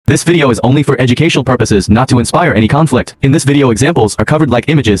This video is only for educational purposes, not to inspire any conflict. In this video, examples are covered like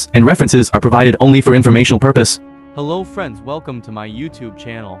images, and references are provided only for informational purpose. Hello friends, welcome to my YouTube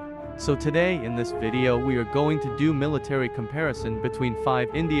channel. So today in this video we are going to do military comparison between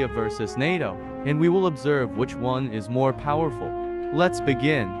 5 India versus NATO, and we will observe which one is more powerful. Let's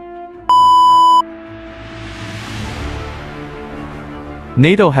begin.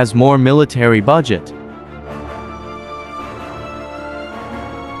 NATO has more military budget.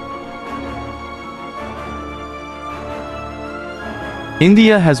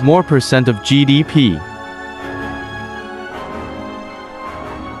 India has more percent of GDP.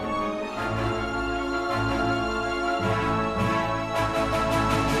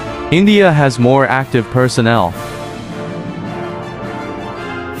 India has more active personnel.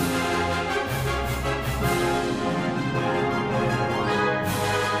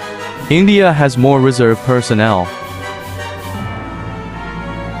 India has more reserve personnel.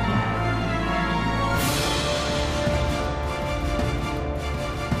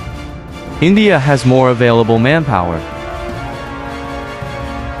 India has more available manpower.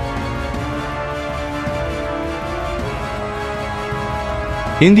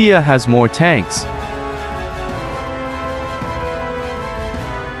 India has more tanks.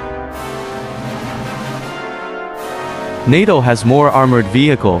 NATO has more armored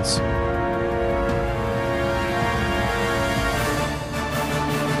vehicles.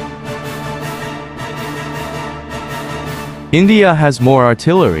 India has more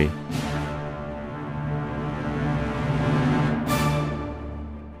artillery.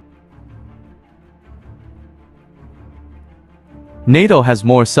 NATO has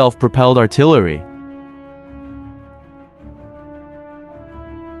more self-propelled artillery.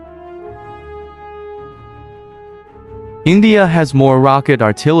 India has more rocket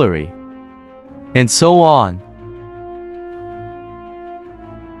artillery. And so on.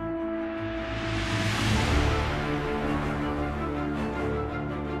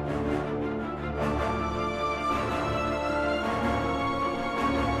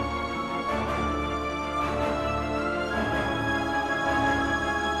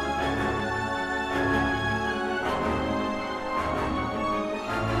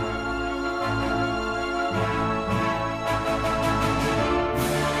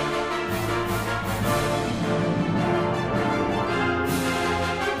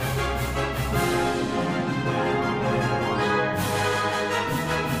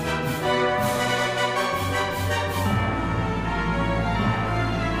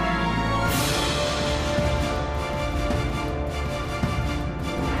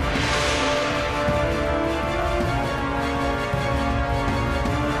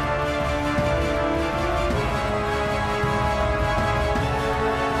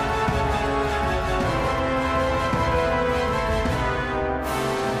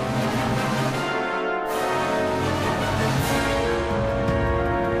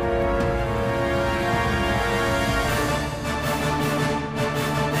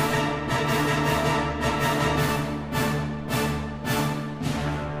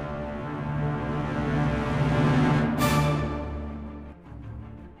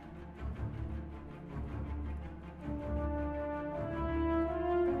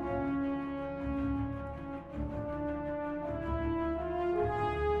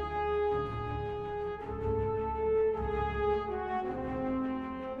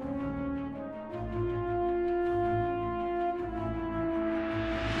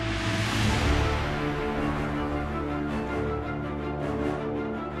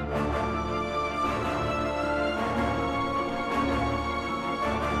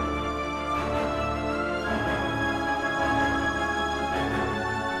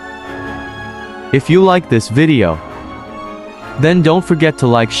 If you like this video, then don't forget to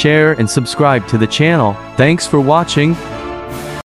like, share and subscribe to the channel. Thanks for watching.